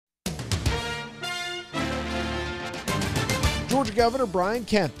Georgia Governor Brian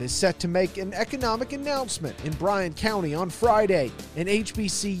Kemp is set to make an economic announcement in Bryan County on Friday. An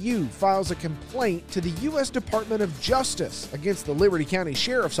HBCU files a complaint to the U.S. Department of Justice against the Liberty County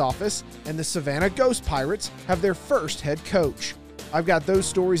Sheriff's Office, and the Savannah Ghost Pirates have their first head coach. I've got those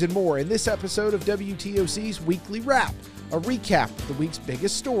stories and more in this episode of WTOC's Weekly Wrap, a recap of the week's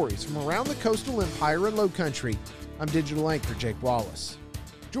biggest stories from around the coastal empire and Lowcountry. I'm digital anchor Jake Wallace.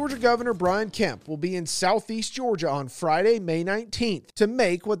 Georgia Governor Brian Kemp will be in southeast Georgia on Friday, May 19th, to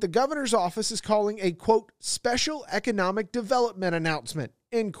make what the governor's office is calling a, quote, special economic development announcement,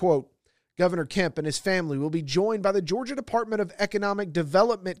 end quote. Governor Kemp and his family will be joined by the Georgia Department of Economic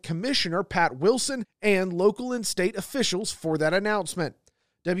Development Commissioner Pat Wilson and local and state officials for that announcement.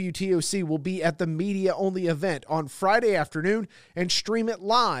 WTOC will be at the media-only event on Friday afternoon and stream it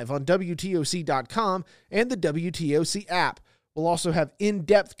live on WTOC.com and the WTOC app. We'll also have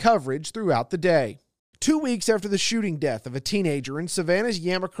in-depth coverage throughout the day. 2 weeks after the shooting death of a teenager in Savannah's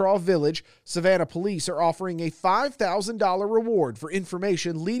Yamacraw Village, Savannah police are offering a $5,000 reward for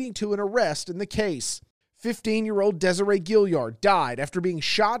information leading to an arrest in the case. 15-year-old Desiree Gilliard died after being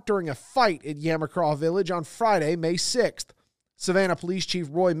shot during a fight at Yamacraw Village on Friday, May 6th. Savannah Police Chief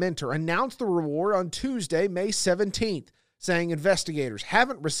Roy Minter announced the reward on Tuesday, May 17th. Saying investigators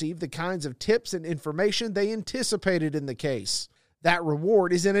haven't received the kinds of tips and information they anticipated in the case. That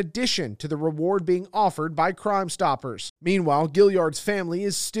reward is in addition to the reward being offered by Crime Stoppers. Meanwhile, Gilliard's family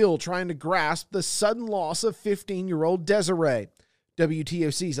is still trying to grasp the sudden loss of 15-year-old Desiree.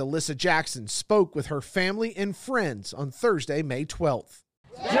 WTOC's Alyssa Jackson spoke with her family and friends on Thursday, May 12th.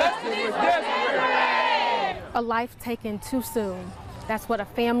 Justice for Desiree! A life taken too soon. That's what a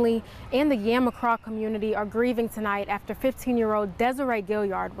family and the Yamacraw community are grieving tonight after 15-year-old Desiree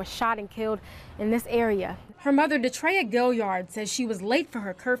Gilliard was shot and killed in this area. Her mother, Detrea Gilliard, says she was late for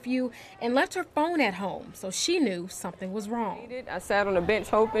her curfew and left her phone at home, so she knew something was wrong. I sat on a bench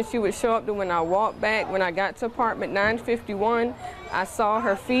hoping she would show up. When I walked back, when I got to apartment 951, I saw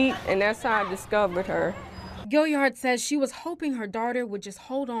her feet, and that's how I discovered her. Gilliard says she was hoping her daughter would just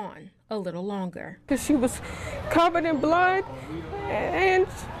hold on a little longer. Because she was covered in blood, and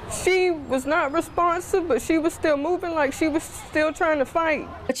she was not responsive, but she was still moving like she was still trying to fight.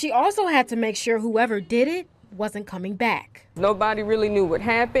 But she also had to make sure whoever did it wasn't coming back. Nobody really knew what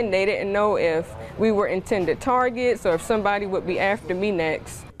happened. They didn't know if we were intended targets or if somebody would be after me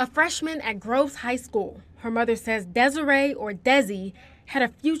next. A freshman at Groves High School, her mother says Desiree, or Desi, had a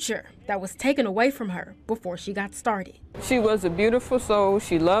future that was taken away from her before she got started. She was a beautiful soul.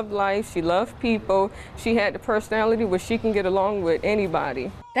 She loved life. She loved people. She had the personality where she can get along with anybody.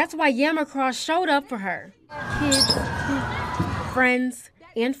 That's why Yamacraw showed up for her. Kids, friends,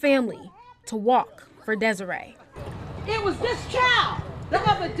 and family to walk for Desiree. It was this child the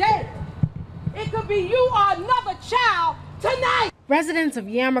other day. It could be you or another child tonight. Residents of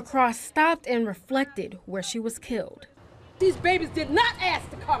Yamacraw stopped and reflected where she was killed. These babies did not ask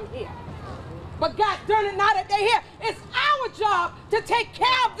to come here. But God darn it, now that they're here, it's our job to take care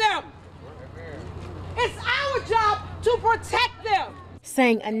of them. It's our job to protect them.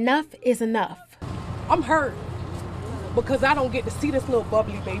 Saying enough is enough. I'm hurt because I don't get to see this little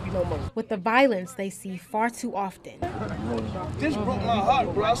bubbly baby no more. With the violence they see far too often. This broke my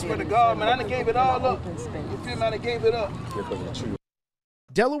heart, bro. I swear to God, man. I done gave it all up. You feel me? I done gave it up.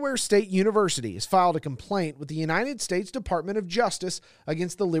 Delaware State University has filed a complaint with the United States Department of Justice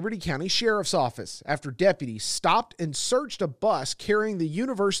against the Liberty County Sheriff's Office after deputies stopped and searched a bus carrying the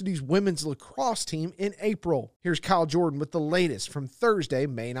university's women's lacrosse team in April. Here's Kyle Jordan with the latest from Thursday,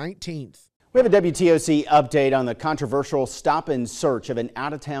 May 19th. We have a WTOC update on the controversial stop and search of an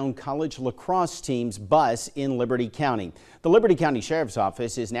out-of-town college lacrosse team's bus in Liberty County. The Liberty County Sheriff's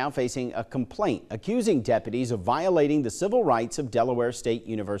Office is now facing a complaint accusing deputies of violating the civil rights of Delaware State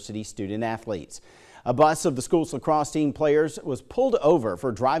University student athletes. A bus of the school's lacrosse team players was pulled over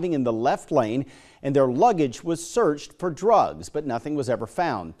for driving in the left lane, and their luggage was searched for drugs, but nothing was ever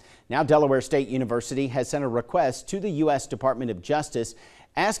found. Now Delaware State University has sent a request to the U.S. Department of Justice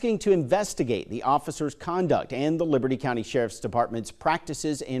asking to investigate the officers' conduct and the Liberty County Sheriff's Department's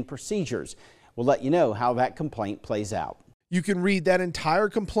practices and procedures. We'll let you know how that complaint plays out. You can read that entire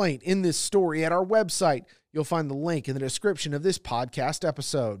complaint in this story at our website. You'll find the link in the description of this podcast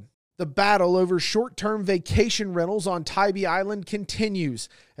episode. The battle over short-term vacation rentals on Tybee Island continues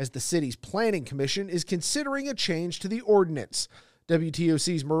as the city's planning commission is considering a change to the ordinance.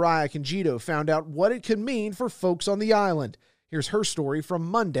 WTOC's Mariah Congito found out what it could mean for folks on the island. Here's her story from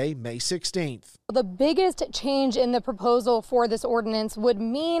Monday, May 16th. The biggest change in the proposal for this ordinance would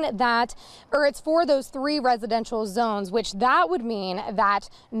mean that, it's for those 3 residential zones, which that would mean that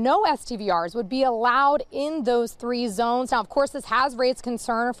no STVRs would be allowed in those 3 zones. Now, of course, this has raised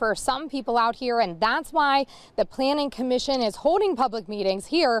concern for some people out here, and that's why the Planning Commission is holding public meetings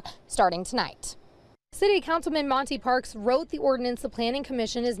here starting tonight. City Councilman Monty Parks wrote the ordinance the Planning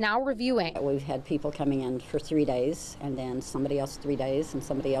Commission is now reviewing. We've had people coming in for 3 days, and then somebody else 3 days, and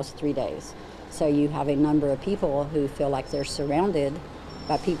somebody else 3 days. So you have a number of people who feel like they're surrounded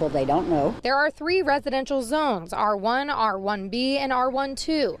by people they don't know. There are 3 residential zones, R1, R1B, and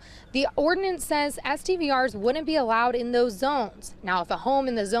R12. The ordinance says STVRs wouldn't be allowed in those zones. Now, if a home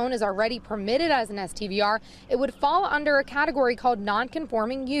in the zone is already permitted as an STVR, it would fall under a category called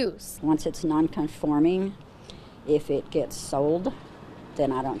non-conforming use. Once it's non-conforming, if it gets sold,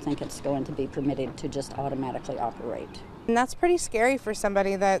 then I don't think it's going to be permitted to just automatically operate. And that's pretty scary for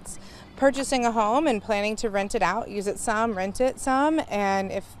somebody that's purchasing a home and planning to rent it out, use it some, rent it some,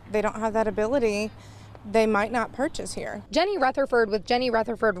 and if they don't have that ability, they might not purchase here. Jenny Rutherford with Jenny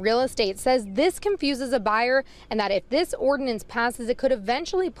Rutherford Real Estate says this confuses a buyer and that if this ordinance passes, it could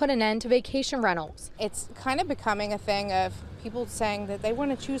eventually put an end to vacation rentals. It's kind of becoming a thing of people saying that they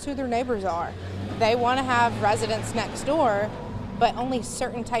want to choose who their neighbors are. They want to have residents next door, but only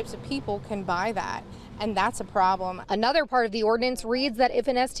certain types of people can buy that. And that's a problem. Another part of the ordinance reads that if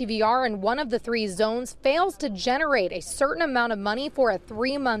an STVR in one of the 3 zones fails to generate a certain amount of money for a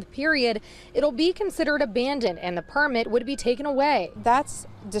 3-month period, it'll be considered abandoned and the permit would be taken away. That's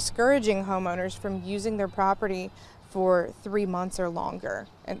discouraging homeowners from using their property for 3 months or longer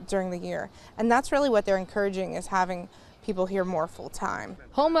during the year. And that's really what they're encouraging, is having people here more full time.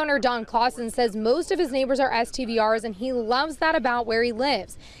 Homeowner Don Clausen says most of his neighbors are STVRs and he loves that about where he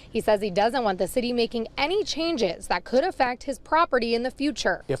lives. He says he doesn't want the city making any changes that could affect his property in the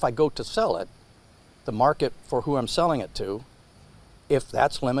future. If I go to sell it, the market for who I'm selling it to, if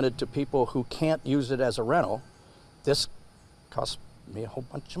that's limited to people who can't use it as a rental, this costs me a whole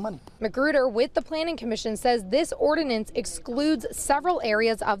bunch of money. Magruder with the Planning Commission says this ordinance excludes several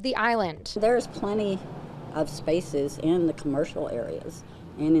areas of the island. There's plenty of spaces in the commercial areas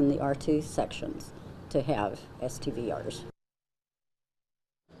and in the R2 sections to have STVRs.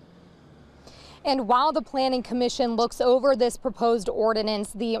 And while the Planning Commission looks over this proposed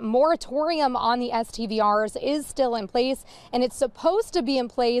ordinance, the moratorium on the STVRs is still in place, and it's supposed to be in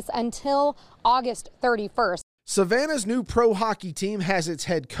place until August 31st. Savannah's new pro hockey team has its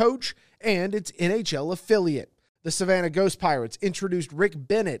head coach and its NHL affiliate. The Savannah Ghost Pirates introduced Rick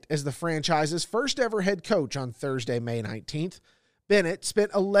Bennett as the franchise's first ever head coach on Thursday, May 19th. Bennett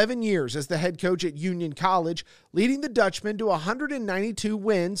spent 11 years as the head coach at Union College, leading the Dutchmen to 192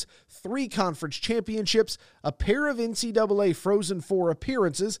 wins, 3 conference championships, a pair of NCAA Frozen Four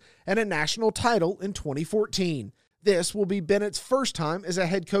appearances, and a national title in 2014. This will be Bennett's first time as a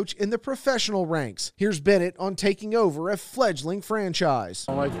head coach in the professional ranks. Here's Bennett on taking over a fledgling franchise.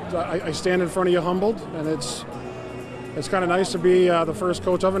 I stand in front of you humbled, and it's kind of nice to be the first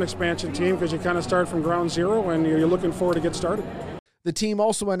coach of an expansion team because you kind of start from ground zero and you're looking forward to get started. The team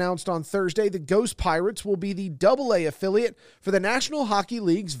also announced on Thursday the Ghost Pirates will be the AA affiliate for the National Hockey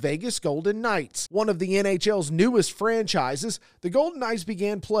League's Vegas Golden Knights. One of the NHL's newest franchises, the Golden Knights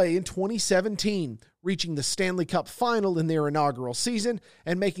began play in 2017, reaching the Stanley Cup final in their inaugural season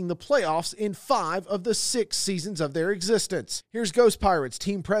and making the playoffs in 5 of the 6 seasons of their existence. Here's Ghost Pirates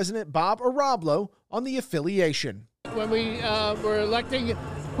team president Bob Arablo on the affiliation. When we were electing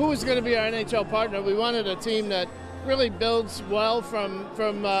who was going to be our NHL partner, we wanted a team that really builds well from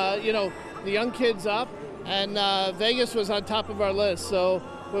the young kids up, and Vegas was on top of our list. So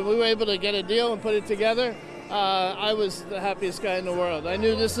when we were able to get a deal and put it together, I was the happiest guy in the world. I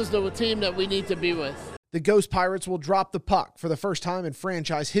knew this is the team that we need to be with. The Ghost Pirates will drop the puck for the first time in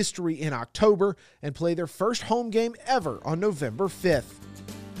franchise history in October and play their first home game ever on November 5th.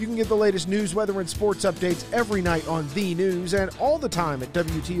 You can get the latest news, weather, and sports updates every night on The News and all the time at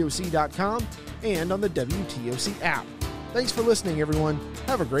WTOC.com and on the WTOC app. Thanks for listening, everyone.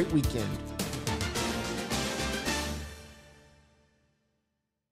 Have a great weekend.